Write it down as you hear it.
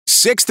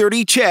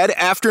6:30 CHED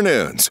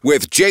Afternoons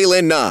with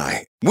Jaylen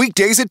Nye.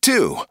 Weekdays at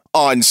 2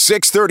 on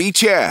 6:30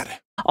 CHED.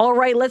 All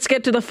right, let's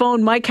get to the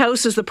phone. Mike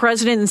House is the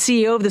president and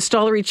CEO of the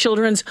Stollery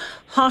Children's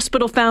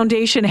Hospital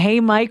Foundation. Hey,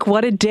 Mike,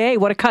 what a day.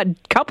 What a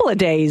couple of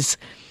days.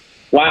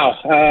 Wow.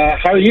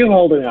 How are you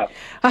holding up?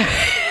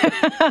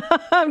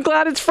 I'm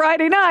glad it's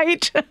Friday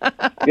night.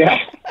 Yeah.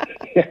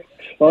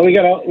 Well, we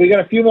got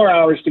a few more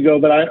hours to go,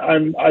 but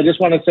I just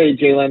want to say,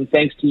 Jaylen,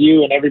 thanks to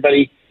you and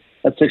everybody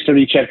at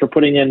 6:30 CHED for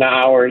putting in the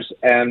hours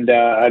and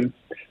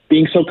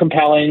being so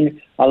compelling,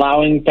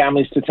 allowing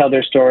families to tell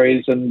their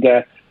stories, and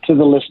to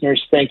the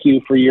listeners, thank you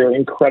for your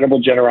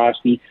incredible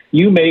generosity.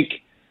 You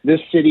make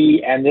this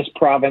city and this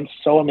province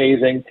so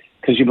amazing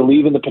because you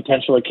believe in the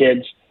potential of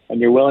kids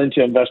and you're willing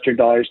to invest your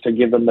dollars to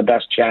give them the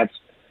best chance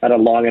at a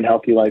long and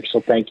healthy life. So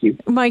thank you.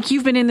 Mike,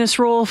 you've been in this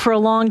role for a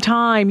long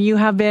time. You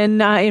have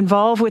been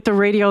involved with the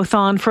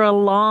Radiothon for a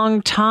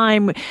long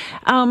time.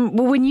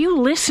 When you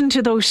listen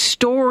to those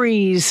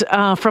stories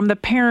from the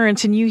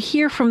parents and you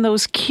hear from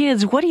those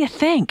kids, what do you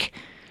think?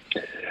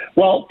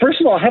 Well, first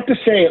of all, I have to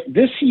say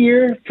this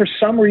year, for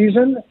some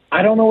reason,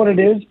 I don't know what it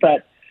is,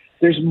 but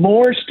there's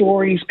more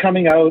stories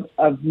coming out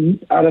of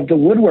the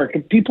woodwork,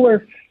 and people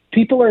are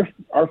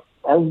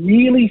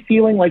really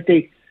feeling like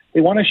they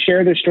want to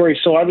share their stories.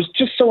 So I was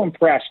just so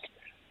impressed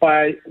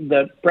by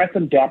the breadth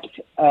and depth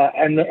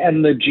and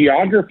the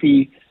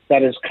geography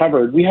that is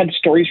covered. We had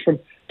stories from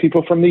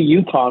people from the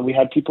Yukon, we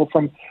had people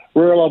from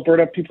rural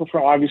Alberta, people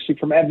from obviously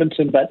from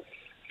Edmonton, but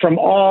from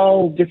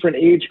all different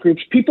age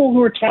groups, people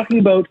who are talking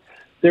about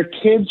their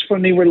kids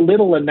when they were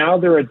little and now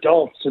they're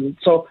adults. And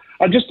so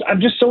I'm just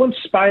so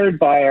inspired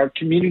by our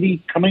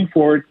community coming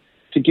forward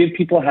to give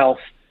people health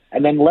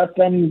and then let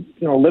them,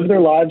 live their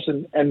lives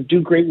and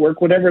do great work,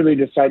 whatever they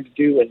decide to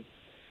do.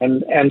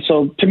 And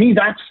so to me,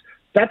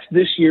 that's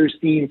this year's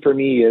theme for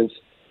me is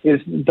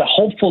the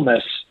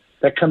hopefulness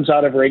that comes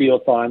out of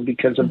Radiothon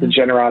because of the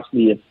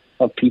generosity of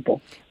people.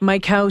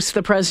 Mike House,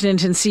 the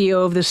president and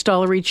CEO of the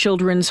Stollery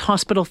Children's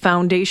Hospital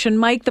Foundation.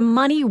 Mike, the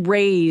money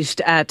raised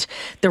at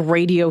the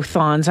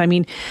Radiothons,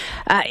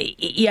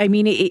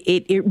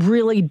 it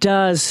really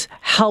does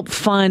help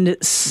fund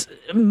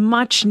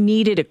much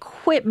needed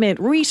equipment,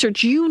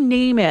 research, you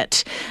name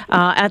it,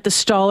 at the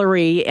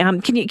Stollery.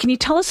 Can you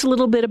tell us a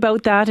little bit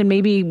about that and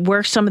maybe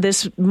where some of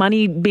this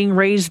money being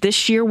raised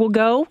this year will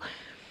go?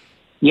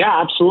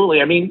 Yeah, absolutely.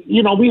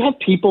 We have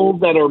people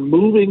that are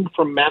moving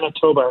from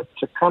Manitoba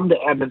to come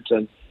to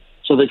Edmonton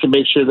so they can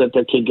make sure that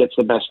their kid gets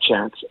the best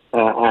chance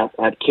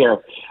at care.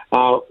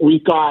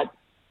 We've got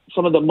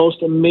some of the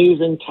most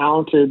amazing,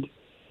 talented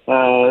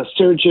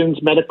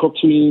surgeons, medical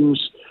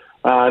teams,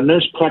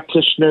 nurse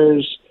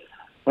practitioners,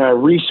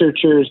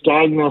 researchers,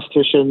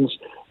 diagnosticians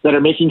that are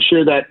making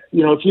sure that,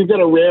 if you've got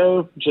a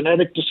rare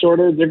genetic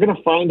disorder, they're going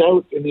to find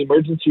out in the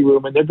emergency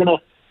room and they're going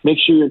to make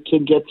sure your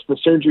kid gets the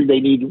surgery they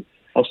need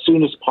as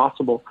soon as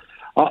possible.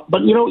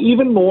 But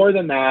even more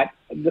than that,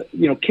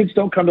 kids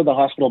don't come to the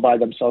hospital by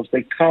themselves.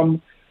 They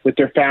come with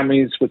their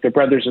families, with their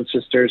brothers and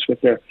sisters, with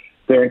their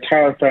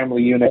entire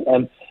family unit.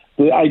 And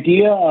the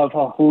idea of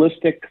a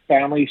holistic,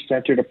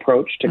 family-centered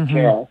approach to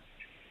care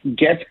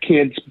gets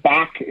kids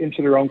back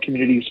into their own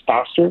communities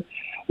faster.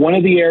 One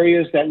of the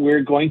areas that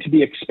we're going to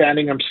be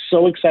expanding, I'm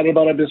so excited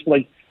about it, is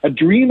like a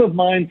dream of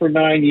mine for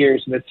 9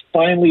 years, and it's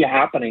finally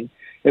happening,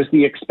 is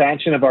the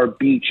expansion of our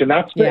beach. And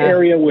that's the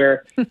area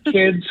where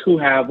kids who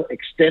have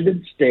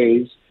extended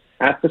stays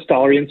at the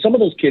Stollery, and some of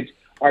those kids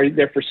are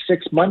there for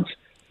 6 months,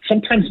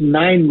 sometimes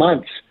 9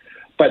 months,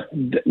 but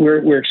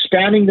we're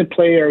expanding the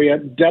play area,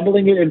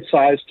 doubling it in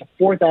size to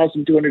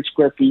 4,200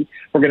 square feet.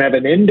 We're going to have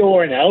an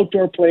indoor and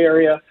outdoor play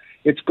area.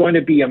 It's going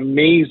to be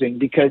amazing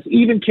because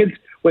even kids,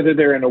 whether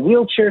they're in a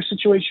wheelchair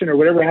situation or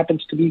whatever it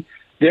happens to be,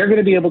 they're going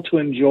to be able to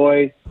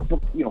enjoy,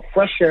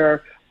 fresh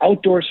air,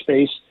 outdoor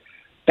space.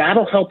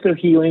 That'll help their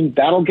healing.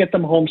 That'll get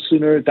them home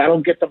sooner.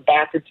 That'll get them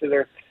back into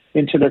their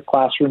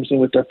classrooms and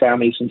with their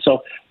families. And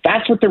so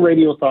that's what the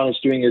Radiothon is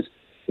doing,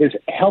 is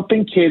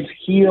helping kids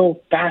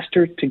heal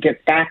faster to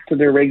get back to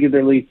their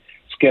regularly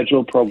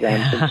scheduled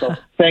programs. And so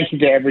thank you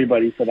to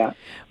everybody for that.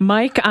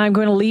 Mike, I'm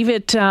going to leave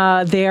it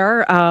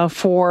there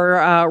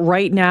for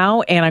right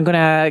now, and I'm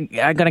going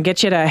to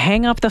get you to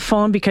hang up the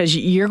phone because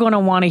you're going to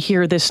want to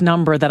hear this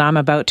number that I'm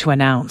about to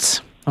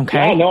announce.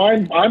 Okay. Yeah, no,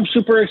 I'm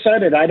super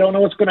excited. I don't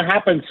know what's going to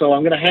happen, so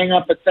I'm going to hang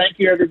up. But thank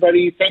you,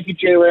 everybody. Thank you,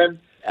 Jaylen.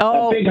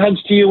 Big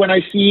hugs to you when I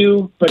see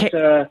you. But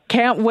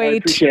can't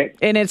wait.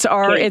 And it's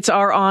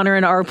our honor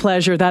and our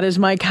pleasure. That is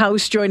Mike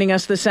House joining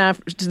us this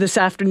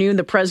afternoon,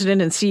 the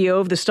president and CEO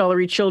of the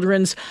Stollery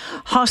Children's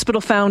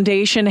Hospital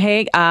Foundation.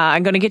 Hey,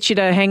 I'm going to get you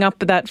to hang up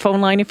that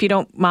phone line if you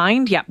don't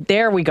mind. Yeah,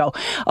 there we go.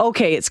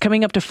 Okay, it's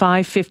coming up to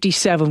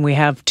 5:57. We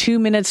have 2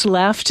 minutes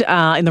left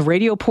in the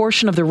radio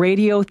portion of the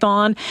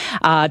Radiothon.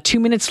 2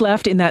 minutes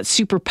left in that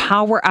Super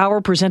Power Hour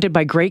presented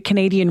by Great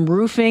Canadian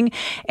Roofing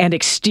and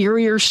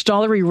Exterior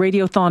Stollery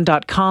Radiothon.com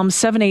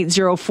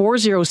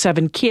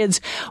 780-407-KIDS.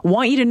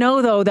 Want you to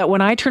know, though, that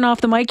when I turn off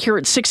the mic here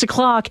at 6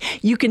 o'clock,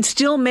 you can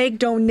still make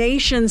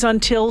donations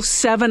until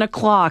 7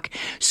 o'clock.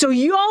 So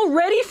you all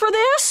ready for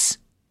this?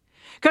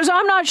 because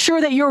I'm not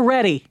sure that you're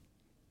ready.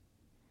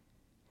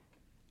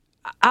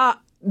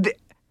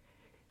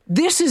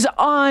 This is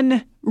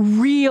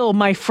unreal,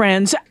 my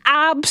friends.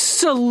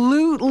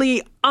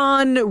 Absolutely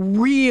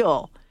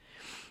unreal.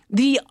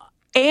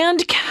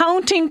 And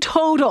counting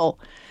total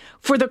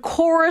for the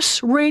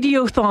Chorus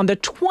Radiothon, the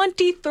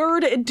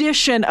 23rd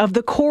edition of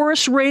the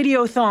Chorus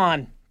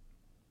Radiothon,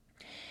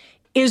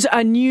 is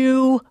a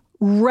new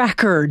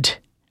record.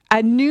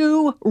 A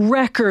new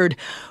record.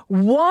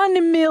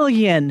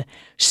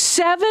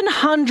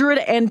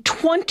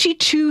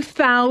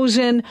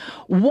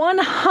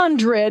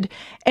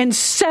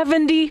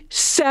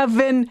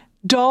 1,722,177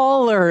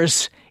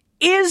 $.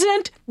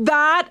 Isn't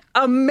that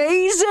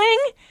amazing?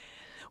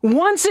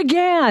 Once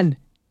again,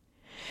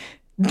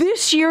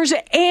 this year's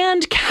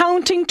and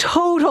counting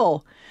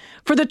total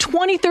for the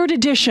 23rd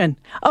edition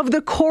of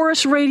the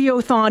Chorus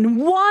Radiothon,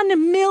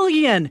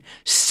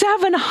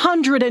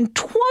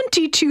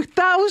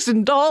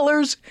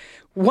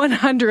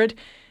 $1,722,000.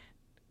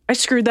 I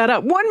screwed that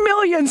up.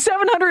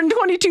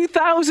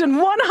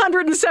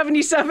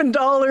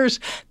 $1,722,177.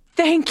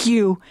 Thank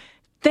you.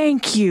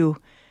 Thank you.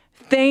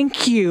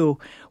 Thank you.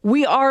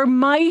 We are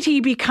mighty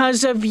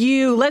because of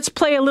you. Let's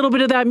play a little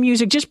bit of that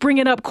music. Just bring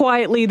it up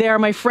quietly there,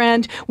 my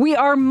friend. We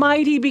are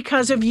mighty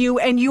because of you,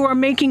 and you are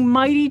making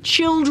mighty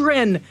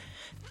children.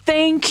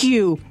 Thank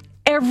you,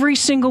 every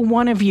single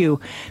one of you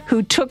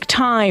who took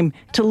time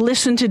to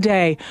listen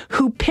today,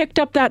 who picked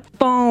up that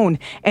phone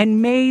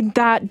and made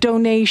that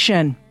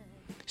donation.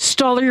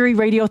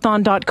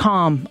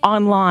 StolleryRadiothon.com,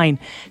 online,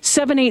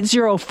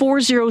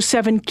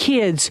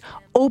 780-407-KIDS,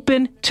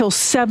 open till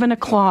 7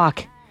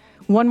 o'clock.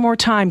 One more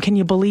time, can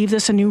you believe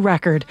this? A new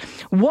record.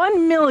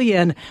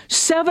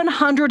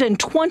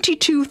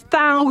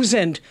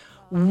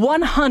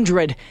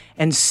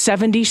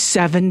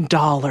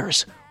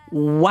 $1,722,177.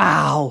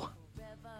 Wow.